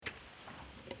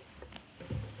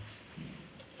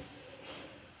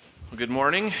Well, good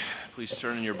morning. Please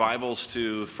turn in your Bibles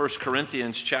to 1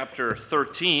 Corinthians chapter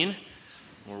 13.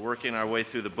 We're working our way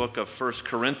through the book of 1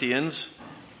 Corinthians,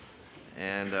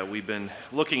 and we've been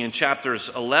looking in chapters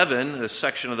 11, this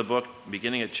section of the book,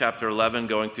 beginning at chapter 11,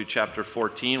 going through chapter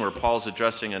 14, where Paul's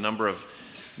addressing a number of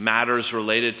matters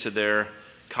related to their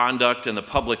conduct in the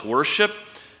public worship.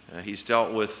 He's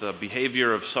dealt with the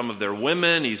behavior of some of their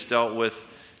women. He's dealt with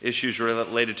issues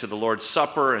related to the Lord's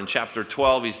Supper. In chapter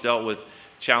 12, he's dealt with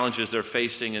challenges they're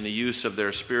facing in the use of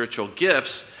their spiritual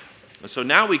gifts. And so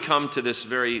now we come to this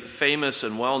very famous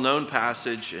and well-known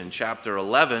passage in chapter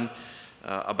 11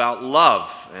 about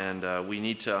love, and we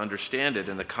need to understand it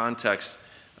in the context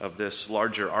of this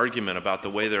larger argument about the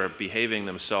way they're behaving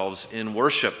themselves in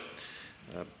worship.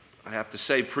 I have to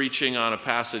say, preaching on a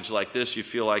passage like this, you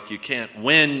feel like you can't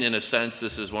win, in a sense.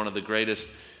 This is one of the greatest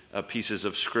pieces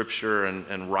of scripture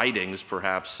and writings,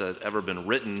 perhaps, that ever been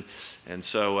written. And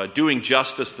so doing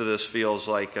justice to this feels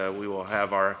like we will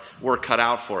have our work cut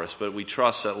out for us, but we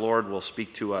trust that Lord will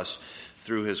speak to us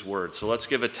through his word. So let's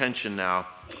give attention now,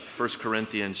 1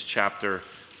 Corinthians chapter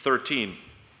 13.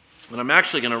 And I'm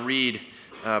actually going to read,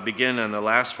 begin in the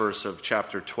last verse of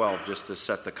chapter 12, just to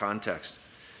set the context.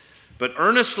 But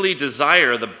earnestly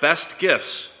desire the best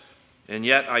gifts, and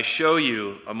yet I show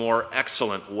you a more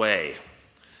excellent way.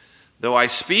 Though I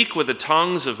speak with the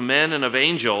tongues of men and of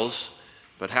angels,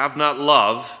 but have not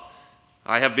love,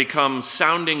 I have become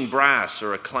sounding brass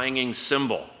or a clanging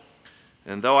cymbal.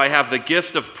 And though I have the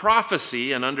gift of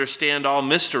prophecy and understand all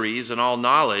mysteries and all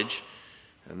knowledge,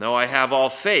 and though I have all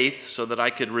faith so that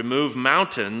I could remove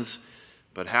mountains,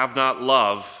 but have not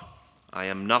love, I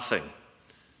am nothing.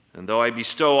 And though I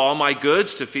bestow all my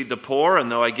goods to feed the poor,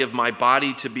 and though I give my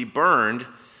body to be burned,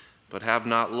 but have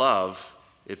not love,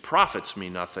 it profits me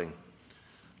nothing.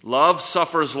 Love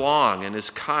suffers long and is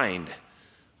kind.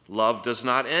 Love does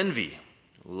not envy.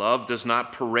 Love does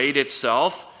not parade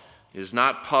itself, is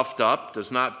not puffed up,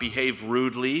 does not behave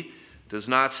rudely, does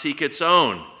not seek its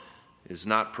own, is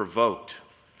not provoked,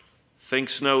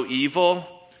 thinks no evil,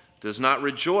 does not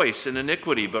rejoice in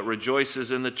iniquity, but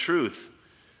rejoices in the truth,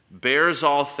 bears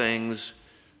all things,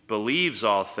 believes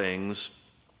all things,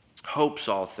 hopes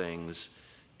all things,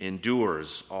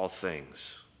 endures all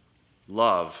things.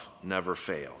 Love never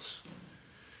fails.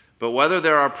 But whether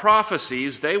there are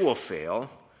prophecies, they will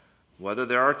fail. Whether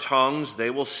there are tongues, they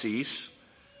will cease.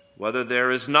 Whether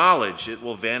there is knowledge, it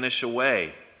will vanish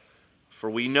away. For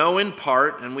we know in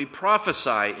part and we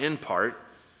prophesy in part.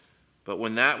 But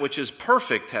when that which is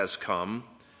perfect has come,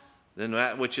 then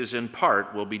that which is in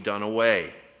part will be done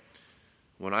away.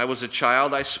 When I was a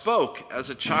child, I spoke as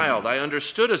a child. I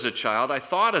understood as a child. I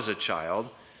thought as a child.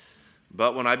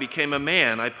 But when I became a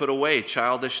man, I put away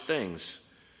childish things.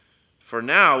 For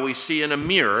now we see in a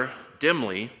mirror,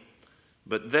 dimly,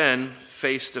 but then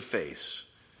face to face.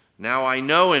 Now I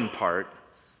know in part,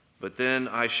 but then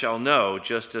I shall know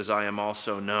just as I am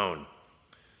also known.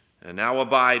 And now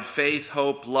abide faith,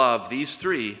 hope, love, these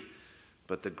three,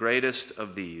 but the greatest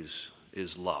of these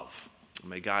is love.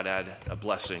 May God add a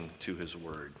blessing to his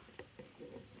word.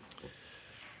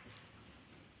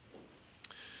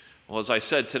 Well, as I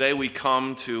said, today we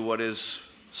come to what is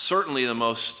certainly the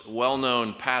most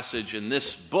well-known passage in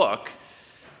this book,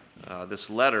 this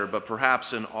letter, but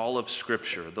perhaps in all of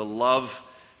Scripture, the love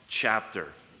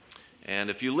chapter. And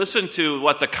if you listen to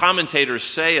what the commentators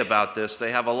say about this,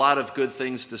 they have a lot of good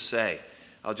things to say.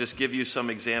 I'll just give you some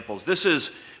examples. This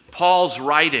is Paul's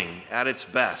writing at its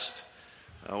best.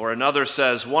 Or another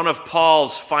says, one of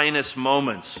Paul's finest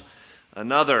moments.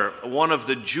 Another, one of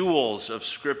the jewels of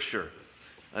Scripture.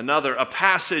 Another, a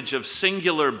passage of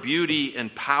singular beauty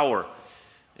and power.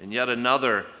 And yet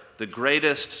another, the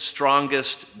greatest,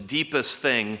 strongest, deepest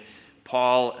thing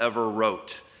Paul ever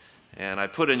wrote. And I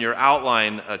put in your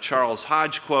outline a Charles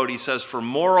Hodge quote. He says, for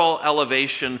moral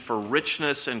elevation, for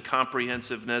richness and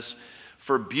comprehensiveness,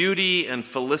 for beauty and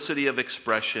felicity of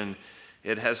expression,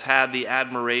 it has had the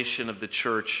admiration of the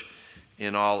church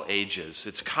in all ages.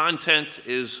 Its content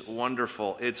is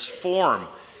wonderful. Its form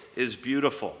is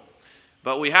beautiful.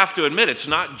 But we have to admit, it's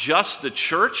not just the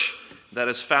church that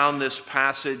has found this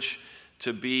passage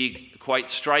to be quite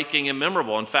striking and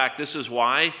memorable. In fact, this is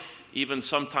why even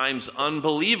sometimes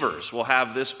unbelievers will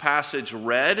have this passage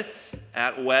read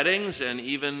at weddings and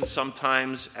even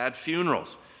sometimes at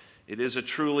funerals. It is a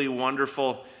truly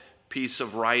wonderful piece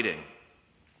of writing.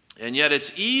 And yet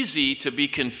it's easy to be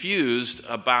confused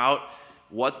about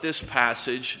what this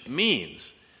passage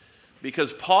means.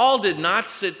 Because Paul did not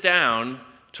sit down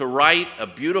to write a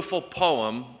beautiful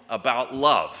poem about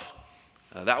love.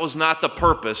 That was not the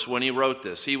purpose when he wrote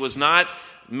this. He was not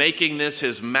making this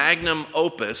his magnum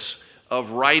opus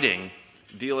of writing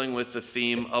dealing with the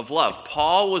theme of love.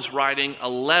 Paul was writing a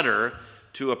letter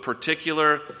to a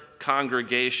particular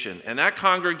congregation, and that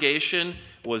congregation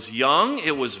was young,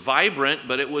 it was vibrant,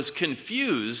 but it was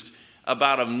confused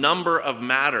about a number of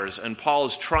matters, and Paul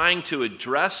is trying to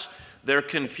address their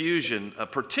confusion,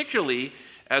 particularly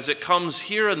as it comes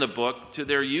here in the book to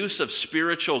their use of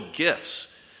spiritual gifts,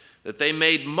 that they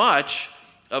made much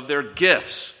of their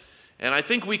gifts. And I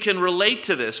think we can relate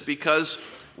to this because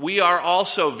we are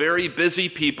also very busy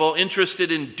people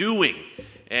interested in doing.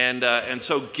 And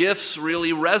so gifts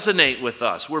really resonate with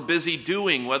us. We're busy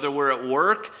doing, whether we're at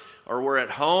work or we're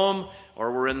at home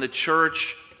or we're in the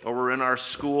church or we're in our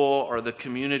school or the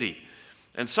community.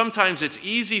 And sometimes it's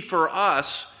easy for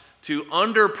us to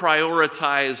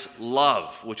under-prioritize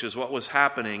love, which is what was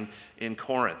happening in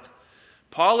Corinth.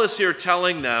 Paul is here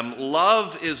telling them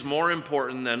love is more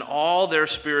important than all their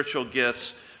spiritual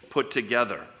gifts put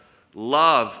together.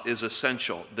 Love is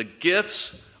essential. The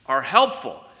gifts are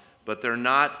helpful, but they're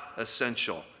not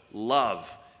essential.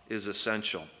 Love is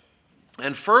essential.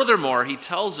 And furthermore, he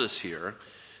tells us here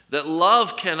that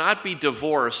love cannot be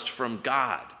divorced from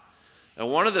God. And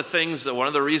one of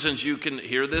the reasons you can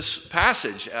hear this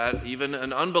passage at even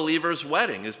an unbeliever's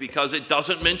wedding is because it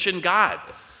doesn't mention God.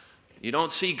 You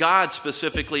don't see God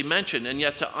specifically mentioned, and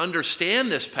yet to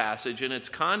understand this passage in its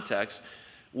context,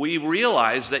 we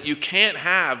realize that you can't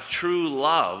have true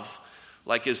love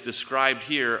like is described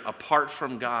here apart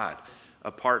from God,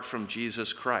 apart from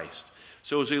Jesus Christ.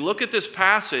 So as we look at this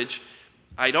passage,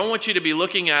 I don't want you to be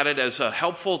looking at it as a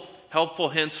helpful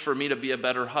hints for me to be a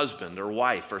better husband or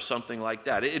wife or something like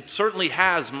that. It certainly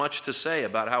has much to say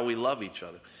about how we love each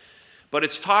other. But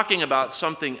it's talking about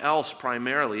something else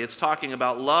primarily. It's talking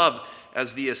about love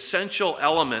as the essential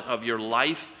element of your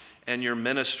life and your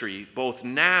ministry, both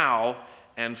now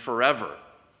and forever.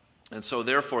 And so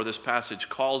therefore, this passage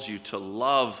calls you to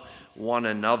love one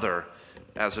another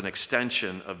as an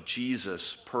extension of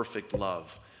Jesus' perfect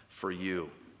love for you.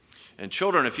 And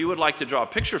children, if you would like to draw a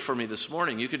picture for me this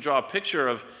morning, you could draw a picture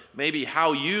of maybe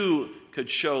how you could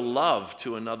show love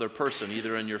to another person,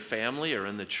 either in your family or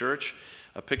in the church.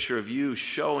 A picture of you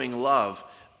showing love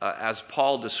as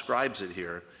Paul describes it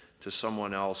here to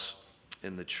someone else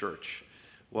in the church.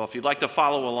 Well, if you'd like to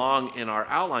follow along in our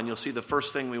outline, you'll see the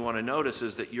first thing we want to notice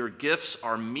is that your gifts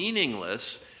are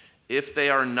meaningless if they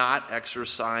are not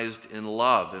exercised in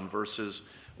love in verses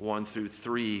 1 through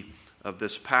 3 of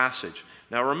this passage.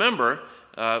 Now remember,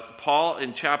 Paul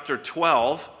in chapter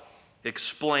 12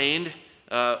 explained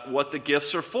what the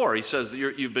gifts are for. He says that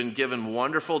you've been given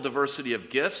wonderful diversity of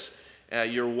gifts.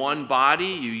 You're one body.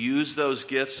 You use those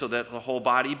gifts so that the whole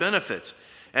body benefits.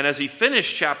 And as he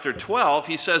finished chapter 12,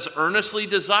 he says, earnestly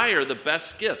desire the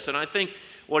best gifts. And I think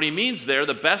what he means there,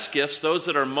 the best gifts, those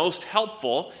that are most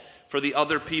helpful for the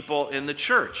other people in the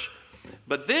church.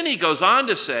 But then he goes on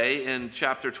to say in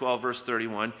chapter 12, verse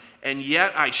 31, and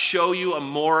yet I show you a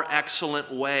more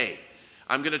excellent way.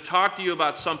 I'm going to talk to you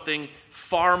about something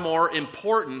far more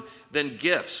important than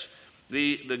gifts.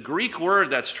 The Greek word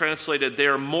that's translated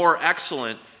there, more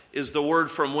excellent, is the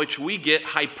word from which we get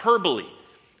hyperbole.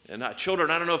 And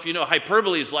children, I don't know if you know,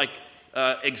 hyperbole is like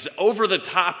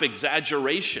over-the-top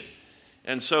exaggeration.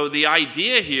 And so the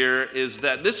idea here is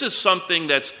that this is something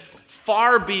that's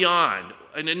far beyond,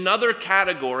 in another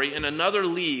category, in another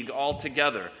league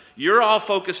altogether. You're all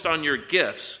focused on your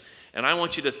gifts, and I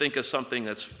want you to think of something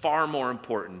that's far more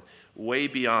important, way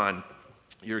beyond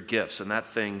your gifts, and that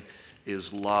thing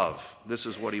is love. This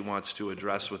is what he wants to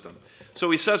address with them. So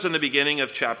he says in the beginning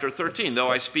of chapter 13, though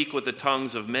I speak with the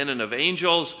tongues of men and of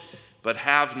angels, but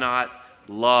have not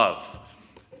love.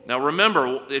 Now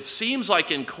remember, it seems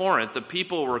like in Corinth, the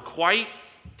people were quite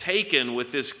taken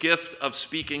with this gift of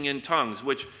speaking in tongues,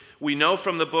 which we know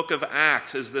from the book of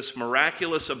Acts is this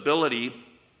miraculous ability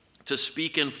to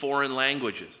speak in foreign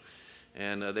languages.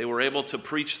 And they were able to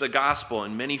preach the gospel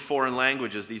in many foreign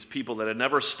languages, these people that had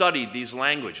never studied these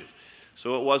languages.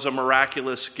 So it was a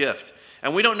miraculous gift.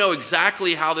 And we don't know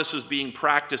exactly how this was being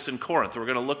practiced in Corinth. We're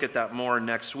going to look at that more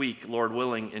next week, Lord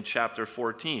willing, in chapter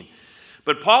 14.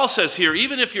 But Paul says here,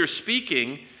 even if you're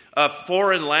speaking a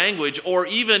foreign language or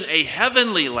even a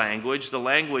heavenly language, the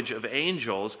language of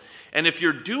angels, and if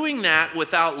you're doing that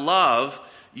without love,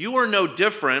 you are no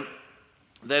different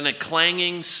than a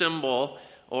clanging cymbal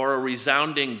or a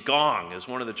resounding gong, as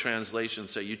one of the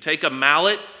translations say. You take a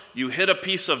mallet, you hit a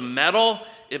piece of metal,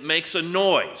 it makes a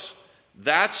noise.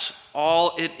 That's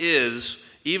all it is,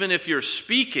 even if you're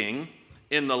speaking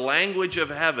in the language of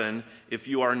heaven, if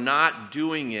you are not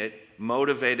doing it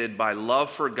motivated by love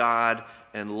for God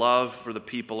and love for the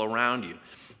people around you.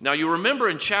 Now you remember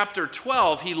in chapter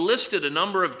 12, he listed a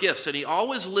number of gifts, and he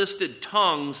always listed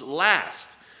tongues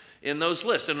last in those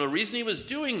lists. And the reason he was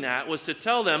doing that was to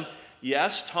tell them,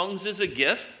 yes, tongues is a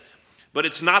gift, but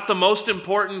it's not the most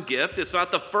important gift. It's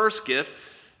not the first gift.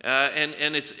 And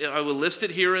I will list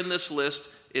it here in this list.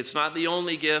 It's not the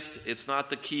only gift. It's not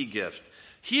the key gift.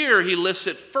 Here he lists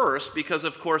it first because,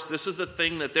 of course, this is the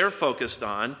thing that they're focused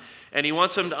on. And he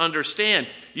wants them to understand,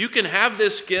 you can have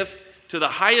this gift to the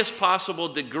highest possible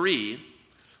degree,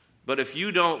 but if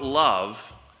you don't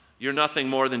love, you're nothing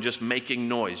more than just making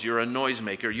noise. You're a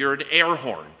noisemaker. You're an air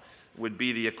horn would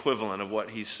be the equivalent of what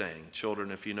he's saying.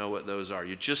 Children, if you know what those are,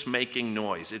 you're just making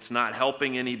noise. It's not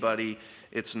helping anybody.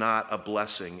 It's not a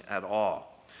blessing at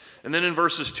all. And then in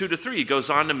verses 2 to 3, he goes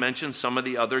on to mention some of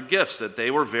the other gifts that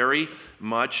they were very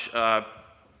much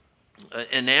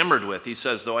enamored with. He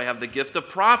says, though I have the gift of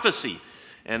prophecy,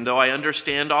 and though I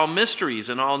understand all mysteries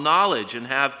and all knowledge, and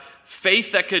have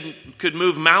faith that could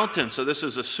move mountains. So this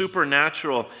is a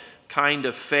supernatural kind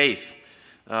of faith.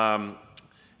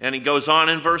 And he goes on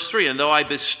in verse 3, and though I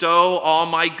bestow all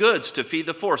my goods to feed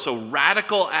the poor. So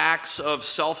radical acts of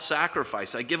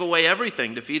self-sacrifice. I give away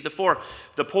everything to feed the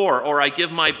poor, or I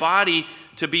give my body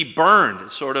to be burned. It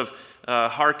sort of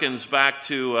harkens back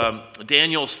to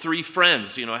Daniel's 3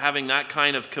 friends, having that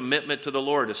kind of commitment to the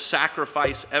Lord, to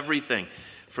sacrifice everything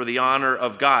for the honor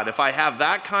of God. If I have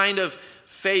that kind of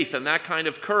faith and that kind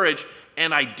of courage,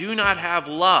 and I do not have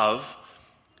love,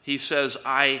 he says,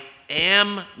 I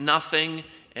am nothing,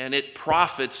 and it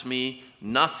profits me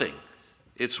nothing.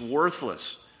 It's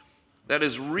worthless. That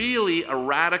is really a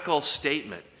radical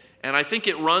statement. And I think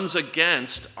it runs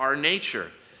against our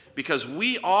nature, because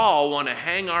we all want to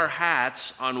hang our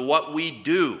hats on what we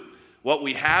do, what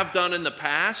we have done in the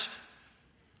past.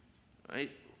 Right?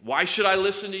 Why should I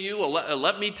listen to you? Well,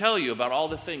 let me tell you about all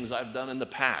the things I've done in the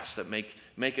past that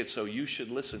make it so you should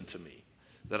listen to me,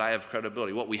 that I have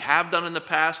credibility. What we have done in the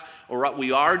past or what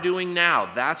we are doing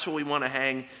now, that's what we want to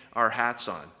hang our hats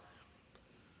on.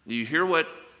 You hear what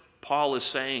Paul is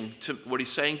saying, what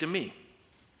he's saying to me.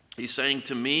 He's saying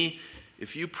to me,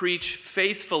 if you preach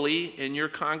faithfully in your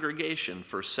congregation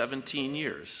for 17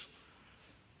 years,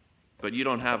 but you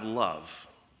don't have love,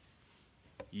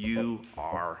 you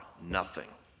are nothing.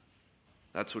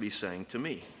 That's what he's saying to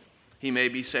me. He may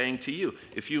be saying to you,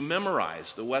 if you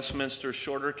memorize the Westminster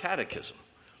Shorter Catechism,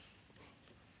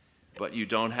 but you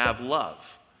don't have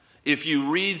love. If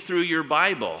you read through your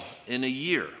Bible in a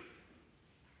year,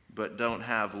 but don't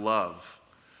have love.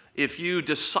 If you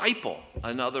disciple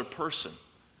another person,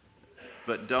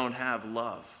 but don't have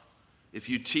love. If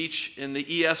you teach in the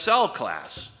ESL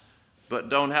class, but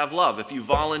don't have love. If you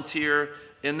volunteer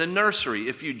in the nursery,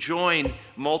 if you join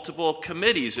multiple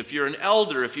committees, if you're an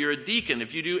elder, if you're a deacon,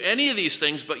 if you do any of these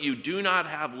things, but you do not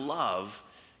have love,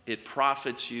 it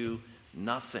profits you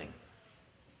nothing.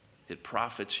 It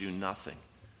profits you nothing.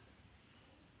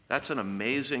 That's an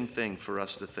amazing thing for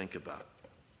us to think about.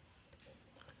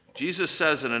 Jesus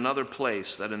says in another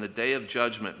place that in the day of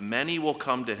judgment, many will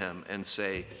come to him and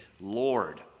say,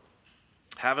 Lord,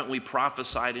 haven't we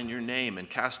prophesied in your name and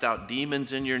cast out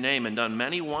demons in your name and done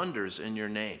many wonders in your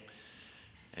name?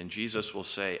 And Jesus will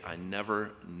say, I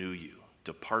never knew you.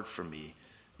 Depart from me,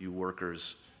 you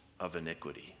workers of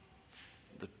iniquity.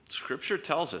 The scripture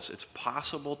tells us it's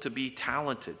possible to be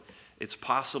talented. It's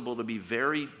possible to be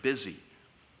very busy.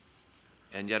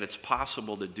 And yet it's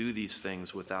possible to do these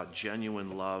things without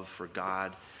genuine love for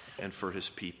God and for his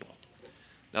people.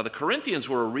 Now the Corinthians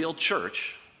were a real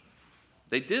church.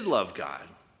 They did love God,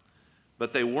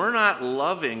 but they were not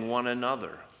loving one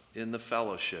another in the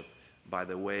fellowship by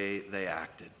the way they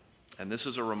acted. And this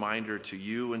is a reminder to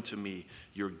you and to me.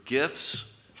 Your gifts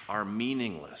are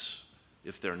meaningless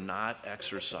if they're not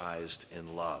exercised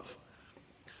in love.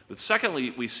 But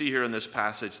secondly, we see here in this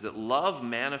passage that love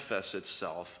manifests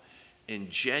itself in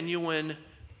genuine,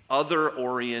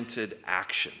 other-oriented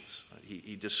actions.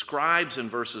 He describes in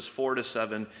verses 4 to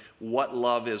 7 what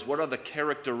love is. What are the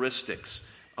characteristics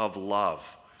of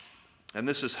love? And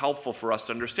this is helpful for us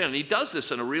to understand. And he does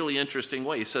this in a really interesting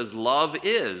way. He says, love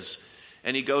is.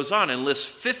 And he goes on and lists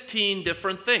 15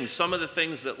 different things. Some of the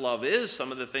things that love is,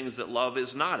 some of the things that love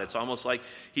is not. It's almost like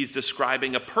he's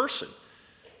describing a person.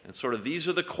 And sort of these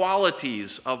are the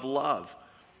qualities of love.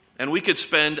 And we could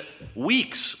spend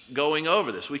weeks going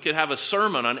over this. We could have a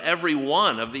sermon on every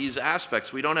one of these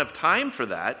aspects. We don't have time for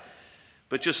that.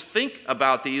 But just think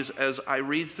about these as I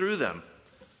read through them.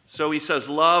 So he says,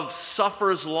 love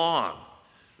suffers long.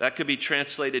 That could be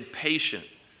translated patient.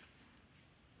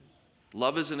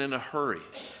 Love isn't in a hurry.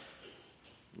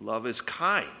 Love is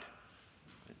kind.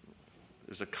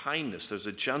 There's a kindness, there's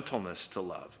a gentleness to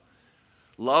love.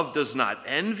 Love does not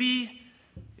envy.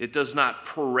 It does not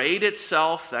parade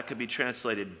itself. That could be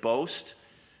translated boast.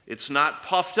 It's not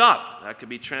puffed up. That could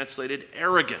be translated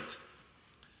arrogant.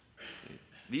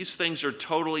 These things are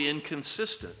totally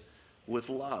inconsistent with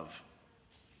love.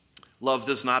 Love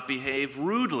does not behave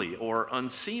rudely or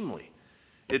unseemly.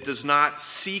 It does not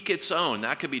seek its own.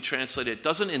 That could be translated, it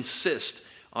doesn't insist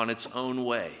on its own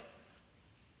way.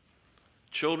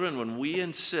 Children, when we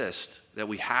insist that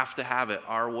we have to have it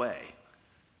our way,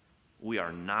 we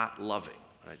are not loving.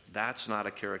 Right? That's not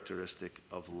a characteristic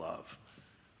of love.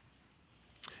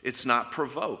 It's not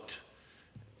provoked.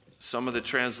 Some of the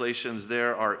translations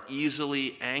there are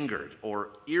easily angered or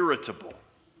irritable.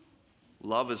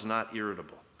 Love is not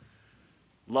irritable.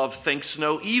 Love thinks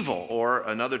no evil, or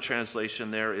another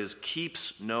translation there is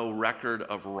keeps no record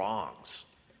of wrongs.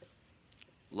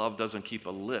 Love doesn't keep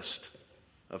a list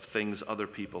of things other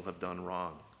people have done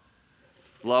wrong.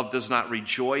 Love does not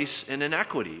rejoice in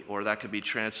inequity, or that could be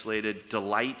translated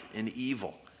delight in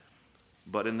evil,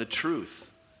 but in the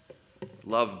truth.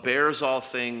 Love bears all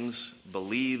things,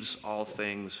 believes all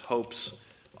things, hopes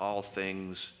all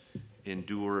things,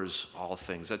 endures all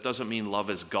things. That doesn't mean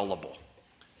love is gullible.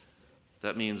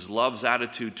 That means love's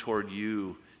attitude toward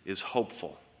you is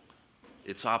hopeful.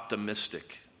 It's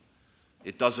optimistic.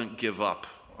 It doesn't give up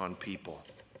on people.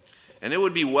 And it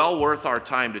would be well worth our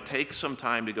time to take some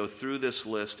time to go through this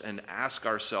list and ask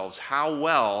ourselves, how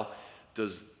well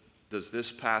does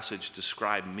this passage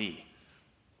describe me?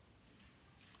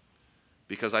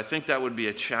 Because I think that would be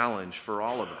a challenge for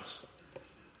all of us.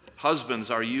 Husbands,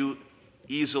 are you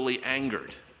easily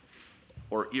angered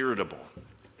or irritable?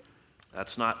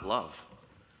 That's not love.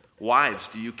 Wives,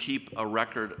 do you keep a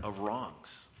record of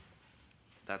wrongs?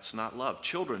 That's not love.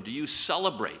 Children, do you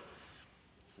celebrate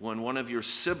when one of your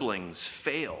siblings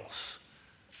fails?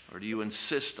 Or do you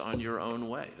insist on your own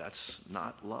way? That's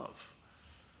not love.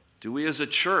 Do we as a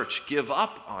church give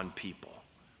up on people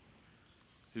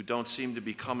who don't seem to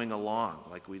be coming along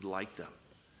like we'd like them?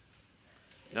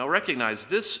 Now recognize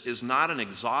this is not an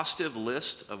exhaustive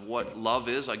list of what love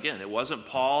is. Again, it wasn't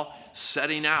Paul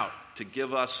setting out to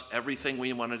give us everything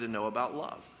we wanted to know about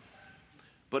love.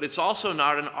 But it's also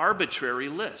not an arbitrary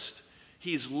list.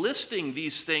 He's listing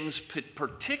these things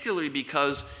particularly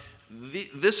because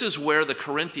this is where the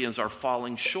Corinthians are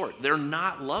falling short. They're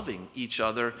not loving each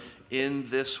other in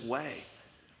this way.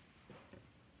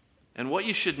 And what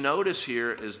you should notice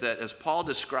here is that as Paul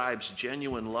describes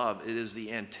genuine love, it is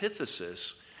the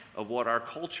antithesis of what our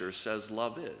culture says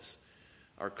love is.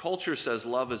 Our culture says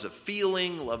love is a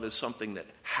feeling, love is something that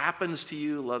happens to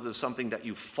you, love is something that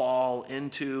you fall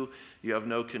into, you have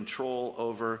no control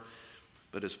over.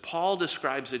 But as Paul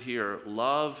describes it here,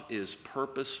 love is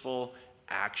purposeful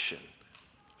action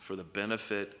for the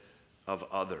benefit of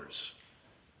others.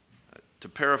 To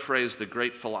paraphrase the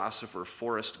great philosopher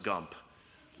Forrest Gump,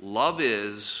 love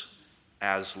is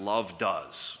as love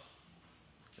does.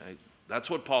 Right?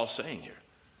 That's what Paul's saying here.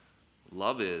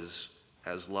 Love is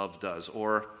as love does.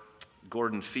 Or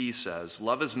Gordon Fee says,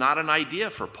 love is not an idea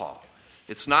for Paul.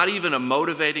 It's not even a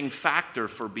motivating factor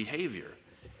for behavior.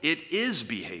 It is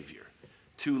behavior.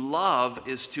 To love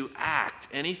is to act.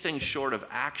 Anything short of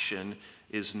action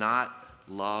is not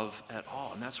love at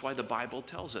all. And that's why the Bible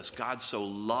tells us God so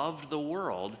loved the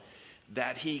world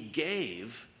that he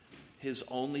gave his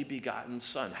only begotten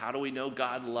Son. How do we know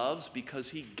God loves? Because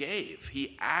he gave.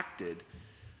 He acted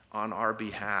on our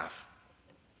behalf.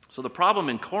 So the problem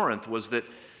in Corinth was that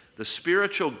the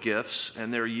spiritual gifts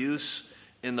and their use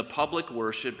in the public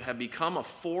worship had become a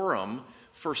forum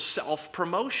for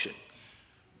self-promotion.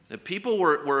 That people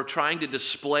were trying to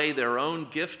display their own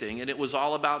gifting, and it was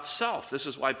all about self. This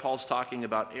is why Paul's talking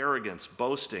about arrogance,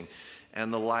 boasting,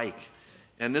 and the like.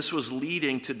 And this was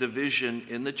leading to division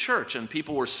in the church. And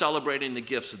people were celebrating the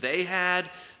gifts they had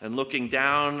and looking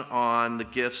down on the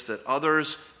gifts that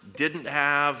others didn't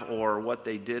have or what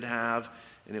they did have.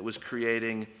 And it was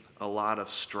creating a lot of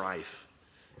strife.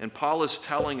 And Paul is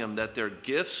telling them that their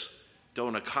gifts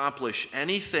don't accomplish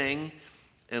anything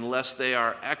unless they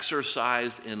are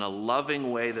exercised in a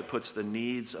loving way that puts the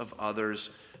needs of others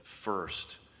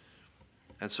first.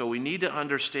 And so we need to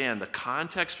understand the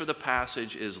context for the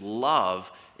passage is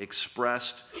love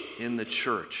expressed in the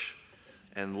church.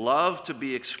 And love to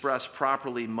be expressed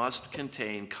properly must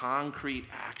contain concrete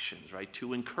actions, right?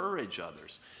 To encourage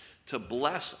others, to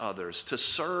bless others, to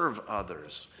serve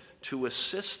others, to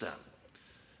assist them.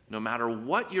 No matter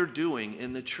what you're doing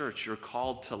in the church, you're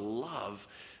called to love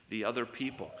the other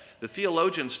people. The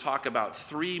theologians talk about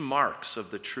 3 marks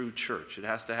of the true church. It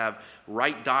has to have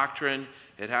right doctrine,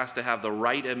 it has to have the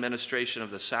right administration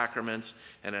of the sacraments,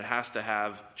 and it has to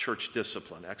have church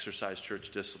discipline, exercise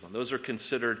church discipline. Those are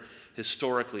considered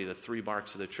historically the 3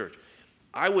 marks of the church.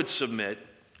 I would submit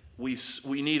we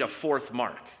need a 4th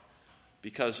mark,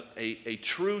 because a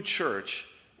true church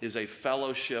is a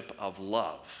fellowship of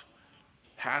love.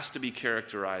 Has to be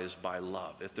characterized by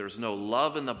love. If there's no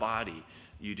love in the body,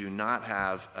 you do not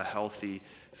have a healthy,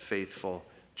 faithful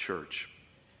church.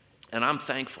 And I'm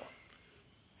thankful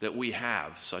that we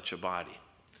have such a body.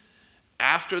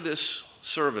 After this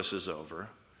service is over,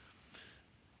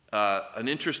 an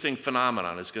interesting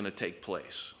phenomenon is going to take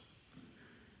place.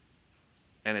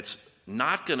 And it's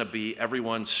not going to be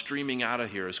everyone streaming out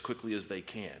of here as quickly as they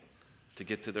can to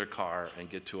get to their car and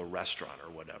get to a restaurant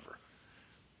or whatever.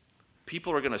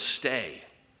 People are going to stay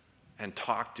and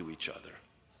talk to each other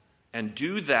and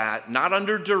do that not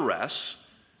under duress,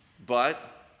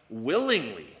 but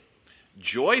willingly,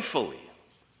 joyfully,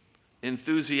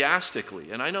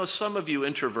 enthusiastically. And I know some of you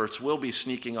introverts will be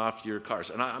sneaking off to your cars,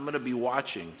 and I'm going to be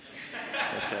watching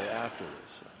after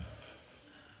this.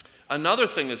 Another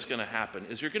thing that's going to happen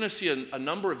is you're going to see a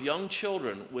number of young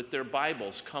children with their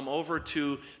Bibles come over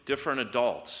to different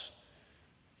adults.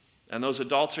 And those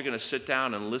adults are going to sit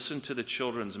down and listen to the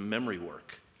children's memory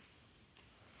work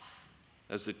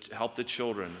as they help the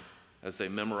children as they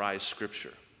memorize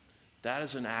Scripture. That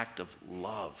is an act of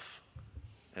love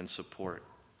and support.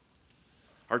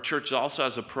 Our church also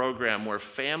has a program where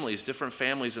different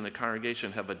families in the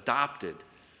congregation have adopted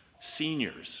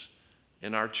seniors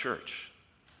in our church.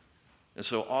 And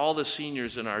so all the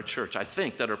seniors in our church, I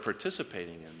think, that are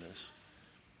participating in this,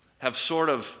 have sort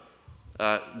of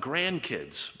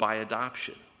grandkids by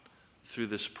adoption through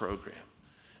this program.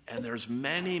 And there's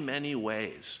many, many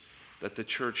ways that the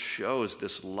church shows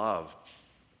this love.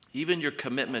 Even your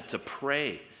commitment to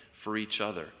pray for each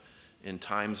other in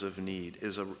times of need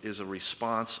is a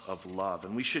response of love.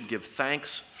 And we should give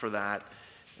thanks for that,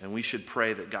 and we should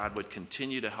pray that God would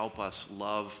continue to help us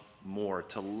love more.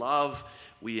 To love,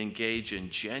 we engage in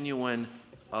genuine,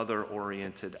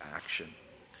 other-oriented action.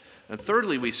 And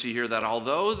thirdly, we see here that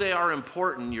although they are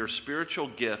important, your spiritual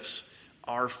gifts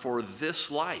are for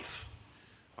this life.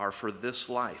 Are for this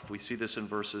life. We see this in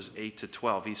verses 8 to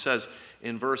 12. He says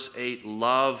in verse 8,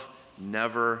 love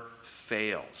never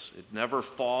fails. It never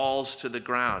falls to the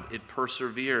ground. It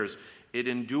perseveres. It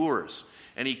endures.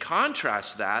 And he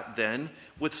contrasts that then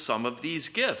with some of these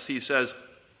gifts. He says,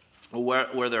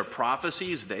 where there are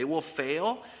prophecies, they will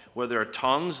fail. Where there are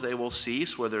tongues, they will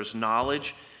cease. Where there's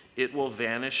knowledge, it will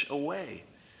vanish away.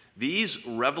 These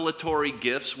revelatory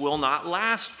gifts will not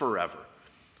last forever.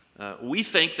 We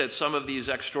think that some of these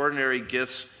extraordinary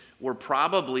gifts were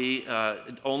probably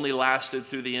only lasted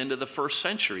through the end of the 1st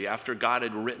century. After God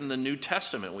had written the New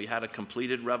Testament, we had a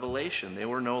completed revelation. They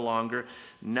were no longer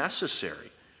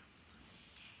necessary.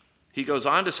 He goes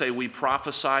on to say, we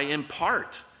prophesy in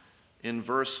part in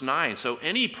verse 9. So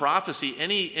any prophecy,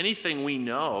 anything we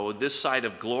know this side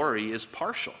of glory is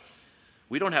partial.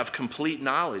 We don't have complete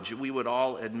knowledge. We would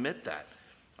all admit that.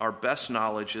 Our best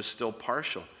knowledge is still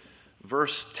partial.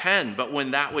 Verse 10, but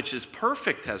when that which is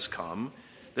perfect has come,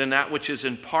 then that which is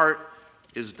in part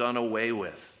is done away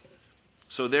with.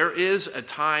 So there is a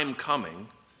time coming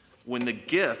when the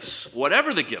gifts,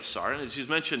 whatever the gifts are, and she's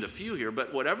mentioned a few here,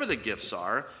 but whatever the gifts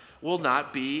are, will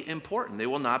not be important. They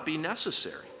will not be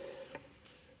necessary.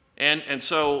 And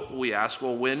so we ask,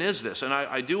 well, when is this? And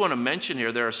I do want to mention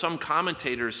here, there are some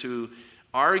commentators who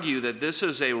argue that this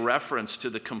is a reference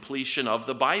to the completion of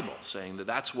the Bible, saying that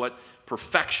that's what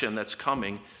perfection that's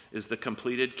coming is the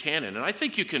completed canon. And I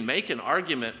think you can make an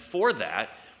argument for that,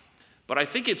 but I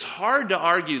think it's hard to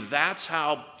argue that's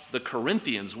how the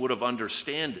Corinthians would have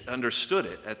understood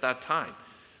it at that time.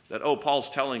 That, Paul's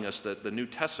telling us that the New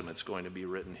Testament's going to be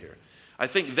written here. I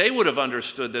think they would have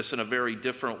understood this in a very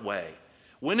different way.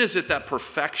 When is it that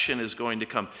perfection is going to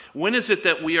come? When is it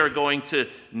that we are going to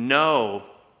know?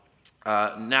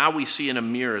 Now we see in a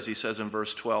mirror, as he says in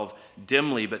verse 12,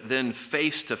 dimly, but then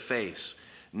face to face.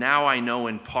 Now I know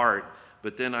in part,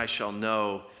 but then I shall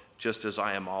know just as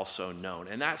I am also known.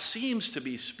 And that seems to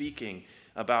be speaking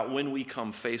about when we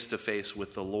come face to face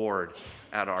with the Lord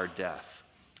at our death,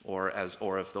 or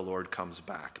if the Lord comes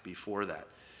back before that.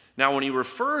 Now, when he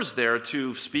refers there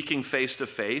to speaking face to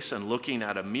face and looking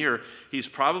at a mirror, he's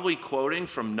probably quoting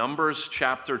from Numbers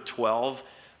chapter 12,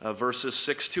 verses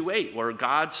 6 to 8, where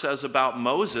God says about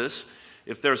Moses,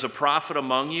 if there's a prophet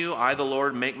among you, I, the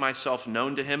Lord, make myself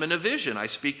known to him in a vision. I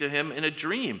speak to him in a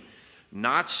dream.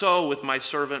 Not so with my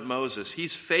servant Moses.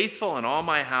 He's faithful in all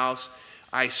my house.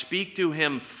 I speak to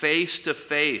him face to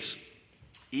face,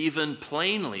 even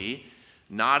plainly,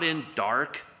 not in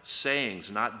dark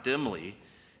sayings, not dimly,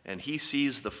 and he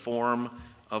sees the form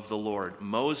of the Lord.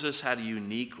 Moses had a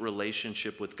unique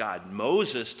relationship with God.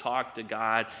 Moses talked to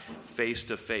God face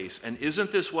to face. And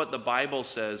isn't this what the Bible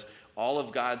says all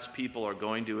of God's people are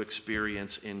going to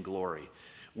experience in glory?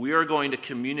 We are going to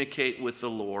communicate with the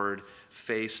Lord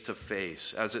face to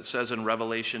face. As it says in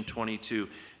Revelation 22,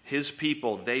 his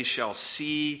people, they shall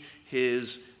see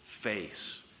his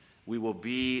face. We will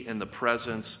be in the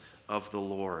presence of the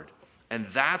Lord. And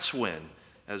that's when,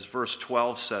 as verse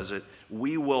 12 says it,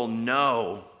 we will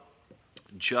know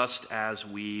just as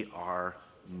we are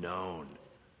known.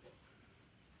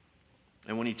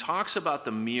 And when he talks about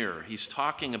the mirror, he's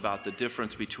talking about the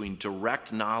difference between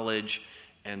direct knowledge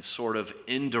and sort of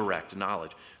indirect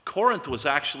knowledge. Corinth was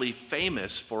actually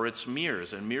famous for its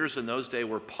mirrors, and mirrors in those days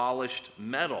were polished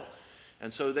metal.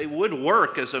 And so they would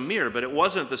work as a mirror, but it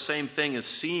wasn't the same thing as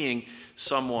seeing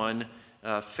someone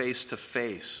face to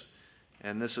face.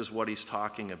 And this is what he's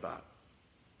talking about.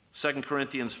 2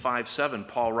 Corinthians 5:7,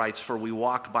 Paul writes, "For we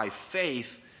walk by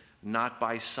faith, not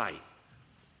by sight."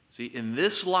 See, in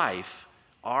this life,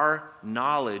 our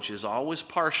knowledge is always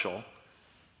partial,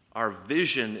 our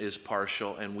vision is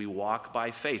partial, and we walk by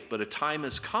faith. But a time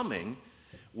is coming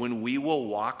when we will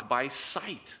walk by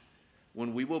sight,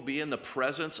 when we will be in the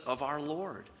presence of our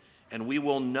Lord, and we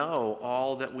will know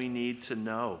all that we need to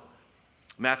know.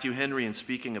 Matthew Henry, in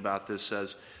speaking about this,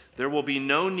 says, "There will be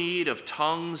no need of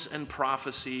tongues and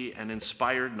prophecy and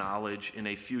inspired knowledge in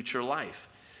a future life,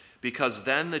 because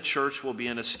then the church will be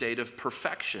in a state of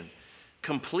perfection,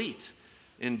 complete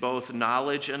in both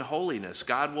knowledge and holiness.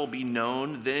 God will be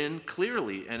known then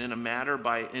clearly and in a manner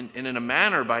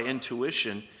by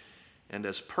intuition, and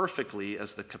as perfectly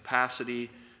as the capacity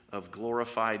of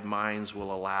glorified minds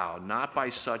will allow, not by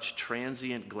such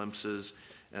transient glimpses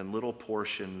and little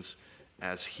portions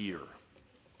as here."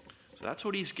 So that's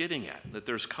what he's getting at, that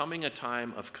there's coming a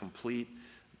time of complete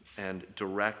and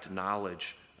direct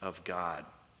knowledge of God.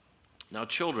 Now,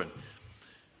 children,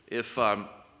 if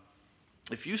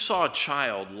you saw a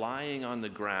child lying on the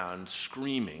ground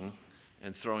screaming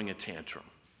and throwing a tantrum,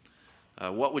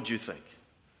 what would you think?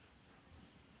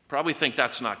 Probably think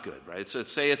that's not good, right? So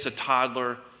say it's a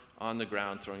toddler on the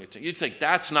ground throwing a tantrum. You'd think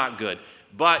that's not good.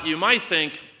 But you might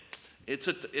think it's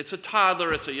a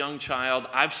toddler, it's a young child.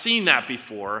 I've seen that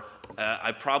before.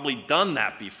 I've probably done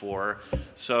that before.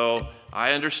 So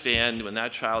I understand when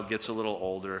that child gets a little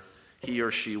older, he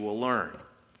or she will learn.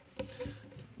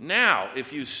 Now,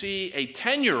 if you see a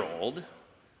 10-year-old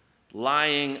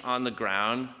lying on the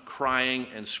ground, crying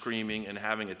and screaming and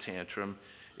having a tantrum,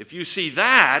 if you see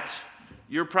that,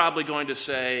 you're probably going to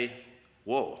say,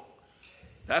 "Whoa,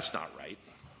 that's not right.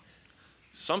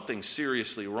 Something's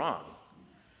seriously wrong."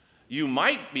 You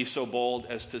might be so bold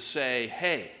as to say,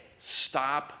 "Hey,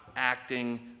 stop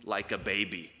acting like a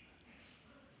baby."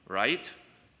 Right?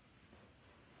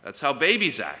 That's how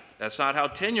babies act. That's not how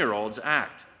 10-year-olds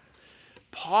act.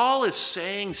 Paul is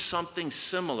saying something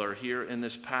similar here in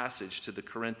this passage to the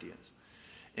Corinthians.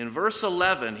 In verse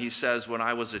 11, he says, "When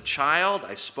I was a child,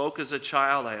 I spoke as a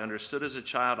child, I understood as a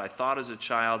child, I thought as a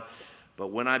child, but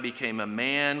when I became a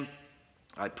man,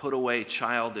 I put away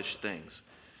childish things."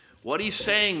 What he's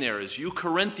saying there is, you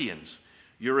Corinthians,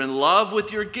 you're in love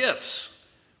with your gifts,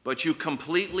 but you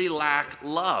completely lack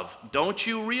love. Don't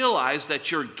you realize that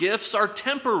your gifts are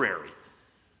temporary?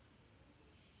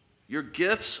 Your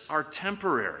gifts are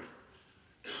temporary.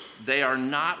 They are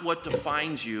not what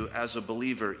defines you as a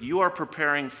believer. You are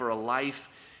preparing for a life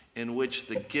in which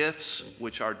the gifts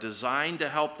which are designed to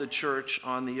help the church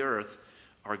on the earth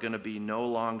are going to be no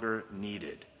longer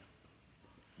needed.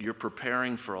 You're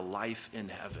preparing for a life in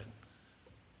heaven.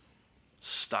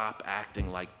 Stop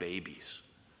acting like babies.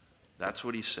 That's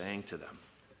what he's saying to them.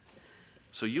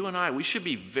 So you and I, we should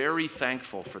be very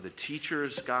thankful for the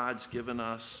teachers God's given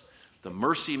us, the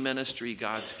mercy ministry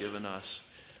God's given us,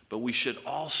 but we should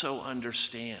also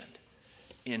understand,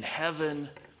 in heaven,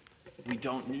 we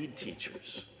don't need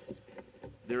teachers.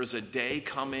 There's a day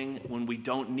coming when we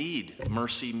don't need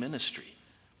mercy ministry.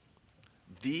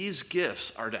 These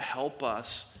gifts are to help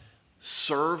us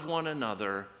serve one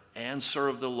another and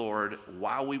serve the Lord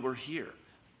while we were here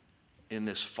in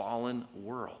this fallen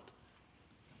world.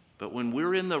 But when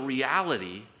we're in the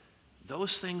reality,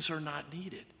 those things are not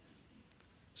needed.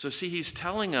 So see, he's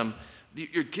telling them,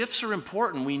 your gifts are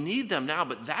important. We need them now,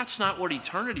 but that's not what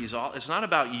eternity is all. It's not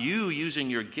about you using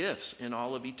your gifts in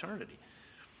all of eternity.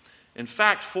 In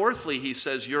fact, fourthly, he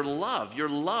says, your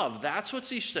love, that's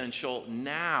what's essential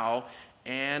now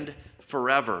and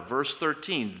forever. Verse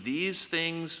 13, these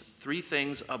things, three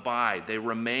things abide. They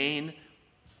remain: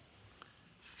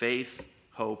 faith,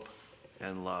 hope,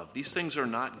 and love. These things are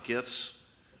not gifts.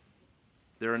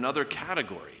 They're another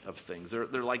category of things. They're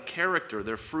like character.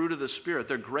 They're fruit of the Spirit.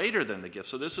 They're greater than the gifts.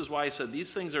 So this is why he said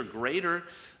these things are greater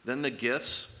than the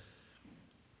gifts.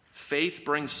 Faith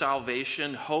brings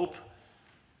salvation. Hope,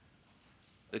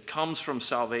 it comes from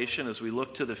salvation as we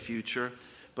look to the future.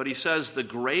 But he says the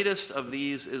greatest of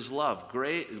these is love.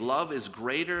 Love is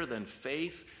greater than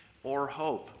faith or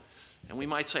hope. And we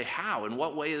might say, how? In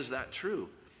what way is that true?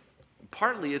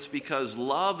 Partly it's because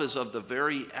love is of the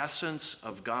very essence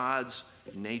of God's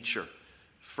nature.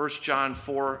 1 John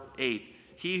 4:8,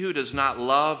 he who does not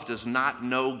love does not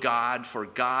know God, for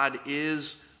God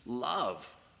is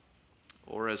love.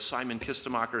 Or as Simon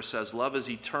Kistemacher says, love is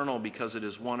eternal because it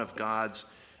is one of God's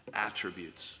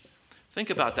attributes. Think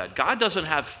about that. God doesn't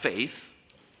have faith.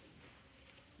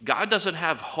 God doesn't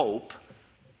have hope.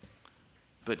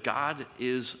 But God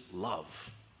is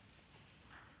love.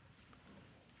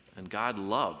 And God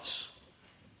loves.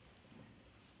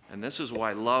 And this is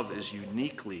why love is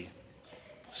uniquely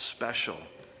special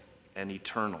and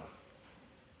eternal.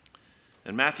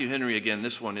 And Matthew Henry, again,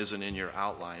 this one isn't in your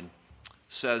outline,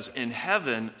 says, in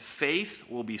heaven, faith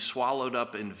will be swallowed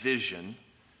up in vision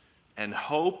and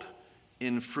hope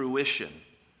in fruition.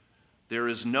 There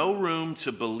is no room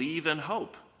to believe and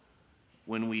hope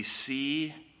when we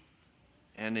see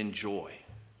and enjoy.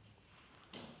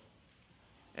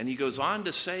 And he goes on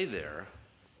to say there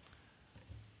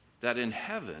that in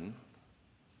heaven,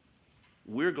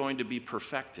 we're going to be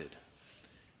perfected.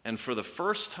 And for the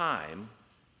first time,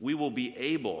 we will be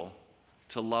able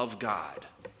to love God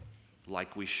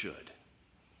like we should.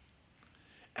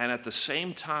 And at the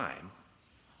same time,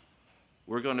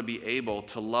 we're going to be able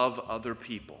to love other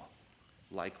people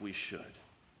like we should.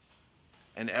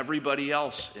 And everybody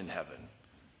else in heaven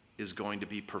is going to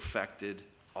be perfected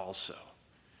also.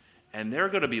 And they're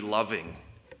going to be loving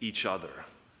each other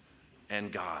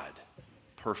and God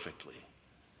perfectly.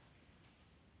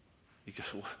 Because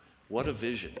what a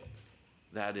vision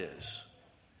that is.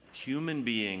 Human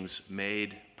beings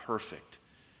made perfect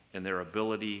in their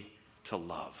ability to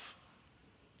love.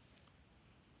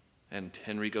 And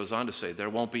Henry goes on to say, there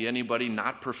won't be anybody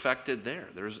not perfected there.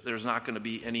 There's not going to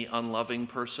be any unloving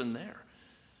person there.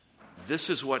 This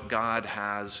is what God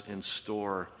has in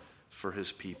store for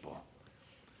his people.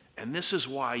 And this is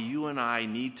why you and I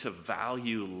need to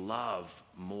value love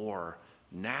more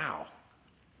now.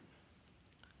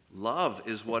 Love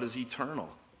is what is eternal.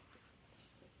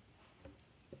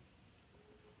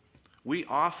 We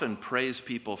often praise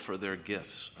people for their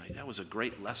gifts. Right? That was a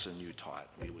great lesson you taught,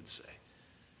 we would say.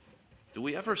 Do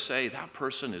we ever say, that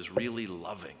person is really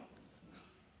loving?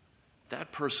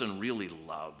 That person really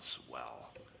loves well.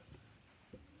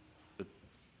 But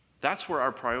that's where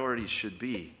our priorities should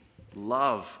be.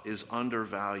 Love is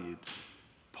undervalued.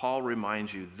 Paul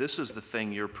reminds you, this is the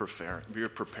thing you're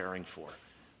preparing for,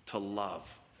 to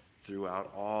love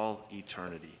throughout all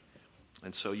eternity.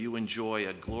 And so you enjoy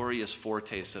a glorious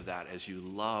foretaste of that as you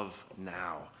love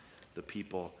now the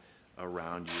people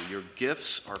around you. Your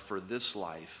gifts are for this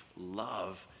life.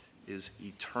 Love is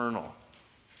eternal.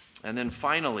 And then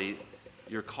finally,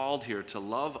 you're called here to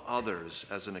love others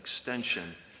as an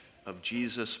extension of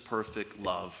Jesus' perfect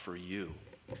love for you.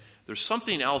 There's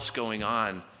something else going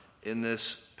on in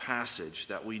this passage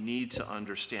that we need to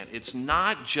understand. It's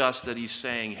not just that he's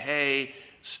saying, hey,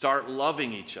 start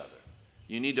loving each other.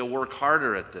 You need to work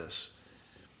harder at this.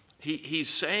 He's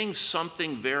saying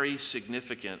something very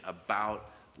significant about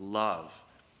love.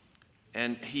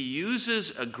 And he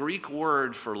uses a Greek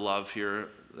word for love here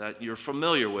that you're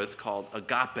familiar with called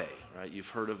agape, right? You've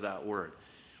heard of that word.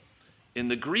 In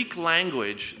the Greek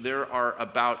language, there are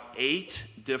about 8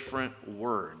 different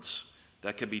words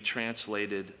that can be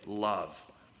translated love.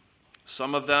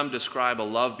 Some of them describe a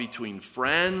love between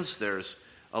friends. There's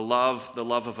the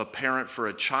love of a parent for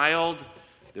a child.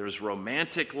 There's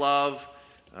romantic love.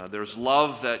 There's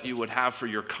love that you would have for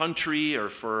your country or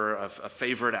for a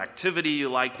favorite activity you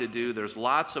like to do. There's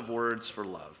lots of words for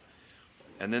love.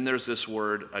 And then there's this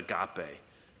word agape,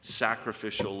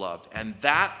 sacrificial love. And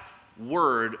that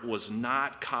word was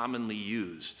not commonly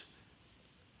used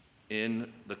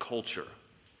in the culture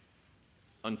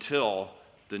until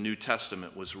the New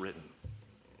Testament was written.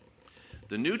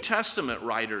 The New Testament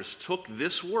writers took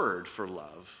this word for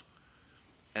love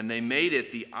and they made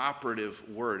it the operative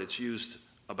word. It's used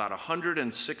about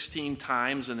 116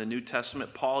 times in the New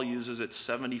Testament. Paul uses it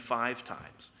 75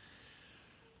 times.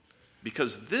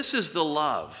 Because this is the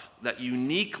love that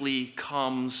uniquely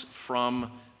comes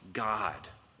from God.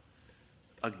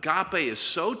 Agape is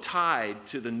so tied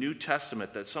to the New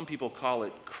Testament that some people call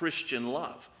it Christian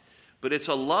love. But it's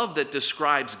a love that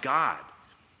describes God.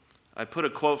 I put a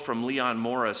quote from Leon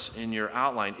Morris in your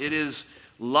outline. It is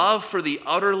love for the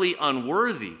utterly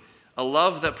unworthy, a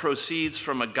love that proceeds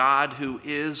from a God who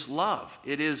is love.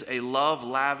 It is a love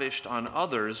lavished on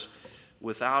others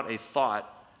without a thought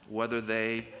whether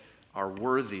they are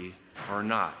worthy or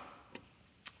not.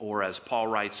 Or as Paul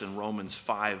writes in Romans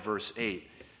 5, verse 8,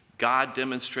 God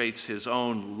demonstrates his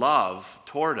own love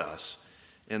toward us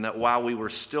in that while we were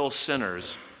still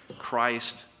sinners,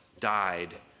 Christ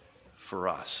died for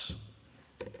us.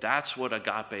 That's what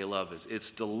agape love is.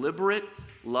 It's deliberate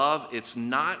love. It's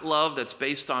not love that's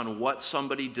based on what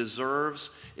somebody deserves.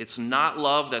 It's not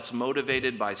love that's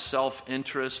motivated by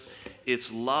self-interest.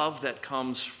 It's love that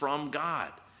comes from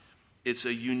God. It's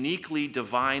a uniquely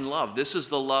divine love. This is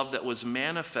the love that was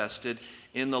manifested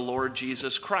in the Lord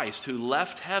Jesus Christ, who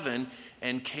left heaven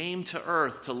and came to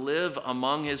earth to live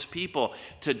among his people,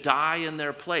 to die in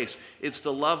their place. It's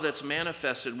the love that's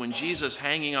manifested when Jesus,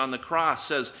 hanging on the cross,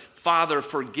 says, "Father,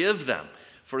 forgive them,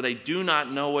 for they do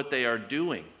not know what they are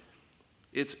doing."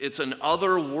 It's an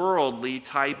otherworldly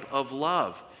type of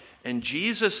love. And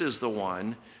Jesus is the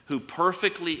one who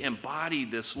perfectly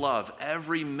embodied this love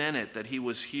every minute that he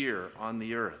was here on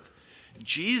the earth.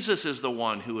 Jesus is the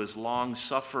one who is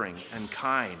long-suffering and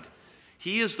kind.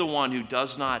 He is the one who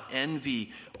does not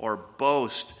envy or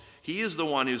boast. He is the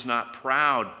one who's not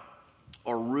proud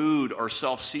or rude or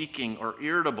self-seeking or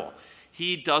irritable.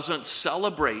 He doesn't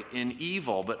celebrate in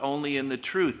evil, but only in the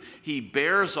truth. He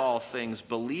bears all things,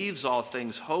 believes all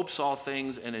things, hopes all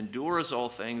things, and endures all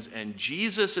things. And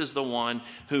Jesus is the one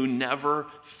who never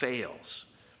fails.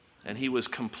 And he was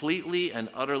completely and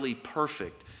utterly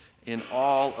perfect in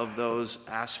all of those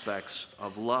aspects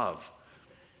of love.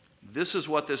 This is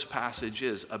what this passage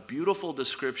is, a beautiful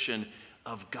description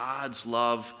of God's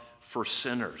love for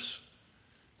sinners.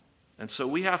 And so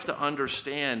we have to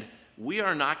understand we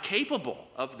are not capable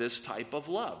of this type of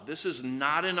love. This is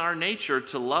not in our nature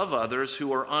to love others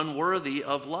who are unworthy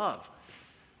of love.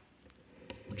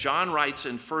 John writes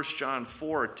in 1 John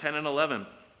 4, 10 and 11,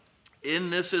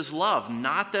 "In this is love,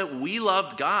 not that we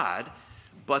loved God,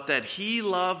 but that he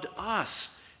loved us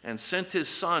and sent his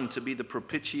Son to be the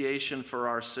propitiation for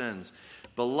our sins.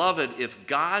 Beloved, if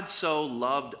God so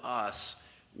loved us,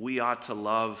 we ought to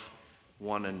love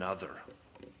one another."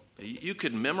 You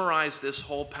could memorize this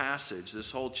whole passage, this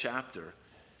whole chapter,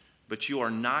 but you are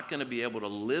not going to be able to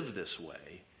live this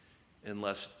way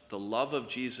unless the love of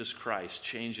Jesus Christ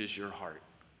changes your heart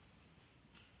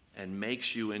and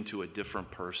makes you into a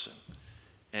different person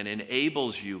and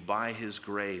enables you by his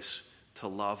grace to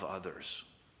love others.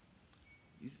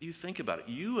 You think about it.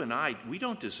 You and I, we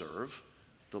don't deserve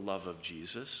the love of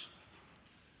Jesus.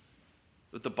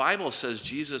 But the Bible says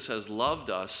Jesus has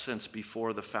loved us since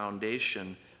before the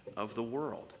foundation of the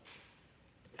world.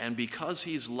 And because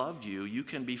he's loved you, you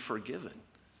can be forgiven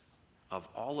of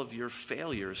all of your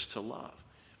failures to love.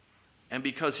 And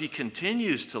because he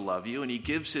continues to love you and he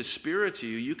gives his Spirit to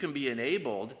you, you can be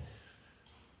enabled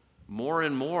more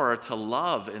and more to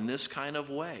love in this kind of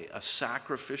way, a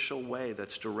sacrificial way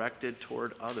that's directed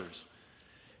toward others.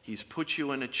 He's put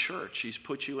you in a church. He's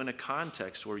put you in a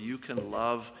context where you can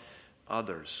love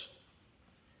others.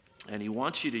 And he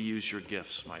wants you to use your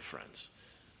gifts, my friends.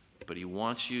 But he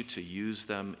wants you to use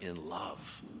them in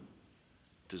love,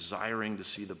 desiring to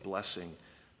see the blessing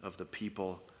of the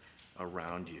people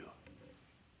around you.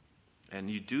 And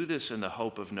you do this in the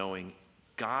hope of knowing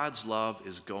God's love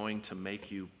is going to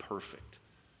make you perfect.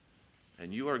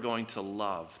 And you are going to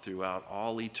love throughout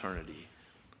all eternity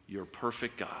your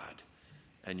perfect God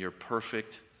and your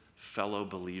perfect fellow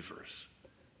believers.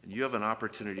 And you have an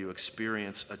opportunity to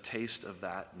experience a taste of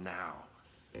that now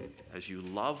as you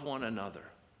love one another.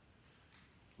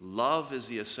 Love is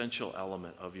the essential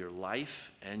element of your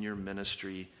life and your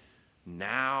ministry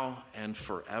now and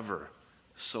forever.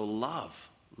 So love.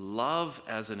 Love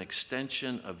as an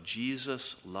extension of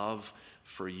Jesus' love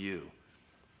for you.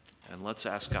 And let's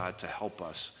ask God to help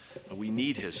us. We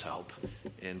need his help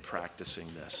in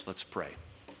practicing this. Let's pray.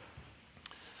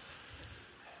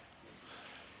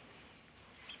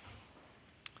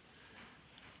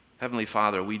 Heavenly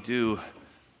Father, we do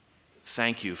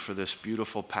thank you for this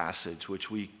beautiful passage, which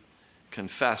we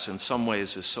confess in some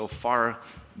ways is so far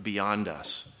beyond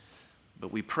us.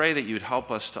 But we pray that you'd help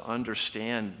us to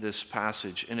understand this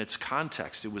passage in its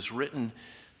context. It was written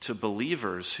to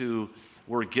believers who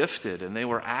were gifted and they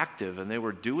were active and they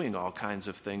were doing all kinds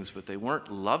of things, but they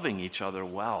weren't loving each other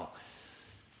well.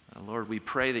 Lord, we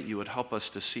pray that you would help us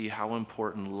to see how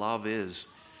important love is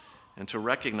and to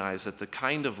recognize that the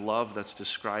kind of love that's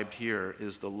described here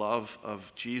is the love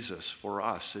of Jesus for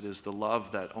us. It is the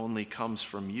love that only comes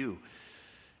from you.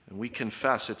 And we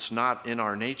confess it's not in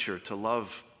our nature to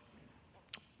love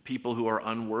people who are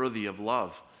unworthy of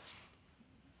love.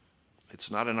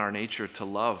 It's not in our nature to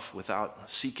love without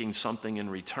seeking something in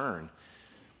return.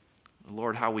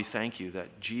 Lord, how we thank you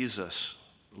that Jesus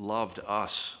loved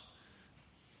us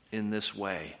in this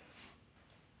way.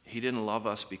 He didn't love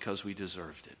us because we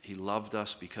deserved it. He loved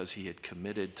us because he had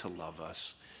committed to love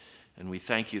us. And we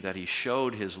thank you that he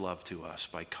showed his love to us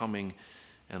by coming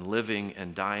and living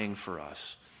and dying for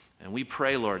us. And we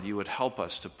pray, Lord, you would help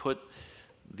us to put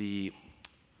the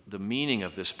meaning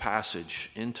of this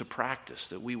passage into practice,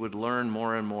 that we would learn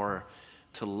more and more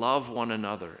to love one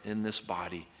another in this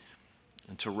body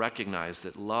and to recognize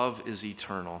that love is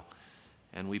eternal.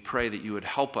 And we pray that you would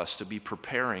help us to be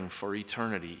preparing for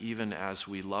eternity, even as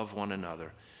we love one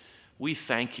another. We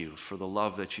thank you for the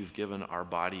love that you've given our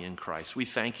body in Christ. We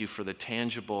thank you for the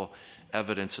tangible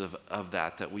evidence of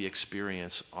that we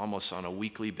experience almost on a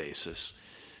weekly basis.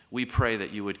 We pray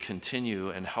that you would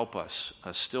continue and help us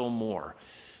still more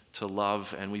to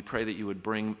love, and we pray that you would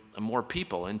bring more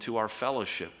people into our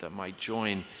fellowship that might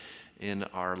join in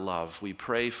our love. We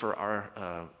pray for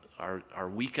our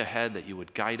week ahead, that you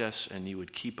would guide us and you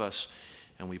would keep us,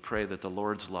 and we pray that the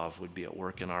Lord's love would be at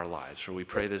work in our lives. For we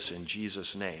pray this in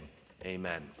Jesus' name.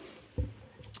 Amen.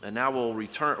 And now we'll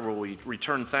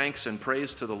return thanks and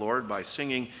praise to the Lord by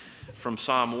singing from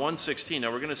Psalm 116.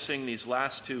 Now we're going to sing these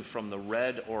last two from the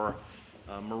red or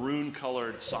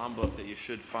maroon-colored psalm book that you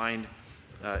should find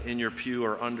in your pew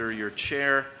or under your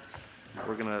chair.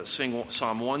 We're going to sing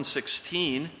Psalm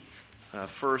 116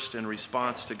 first in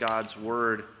response to God's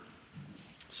word.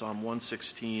 Psalm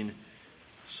 116,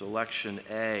 selection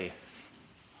A.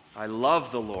 I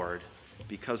love the Lord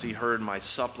because he heard my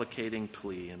supplicating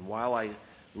plea, and while I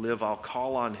live, I'll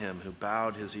call on him who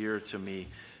bowed his ear to me.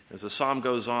 As the psalm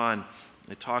goes on,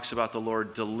 it talks about the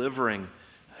Lord delivering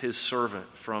his servant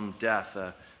from death.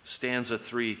 Stanza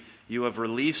 3, you have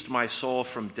released my soul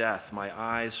from death, my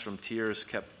eyes from tears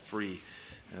kept free.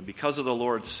 And because of the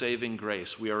Lord's saving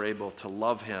grace, we are able to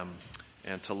love him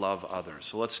and to love others.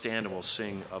 So let's stand and we'll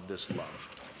sing of this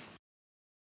love.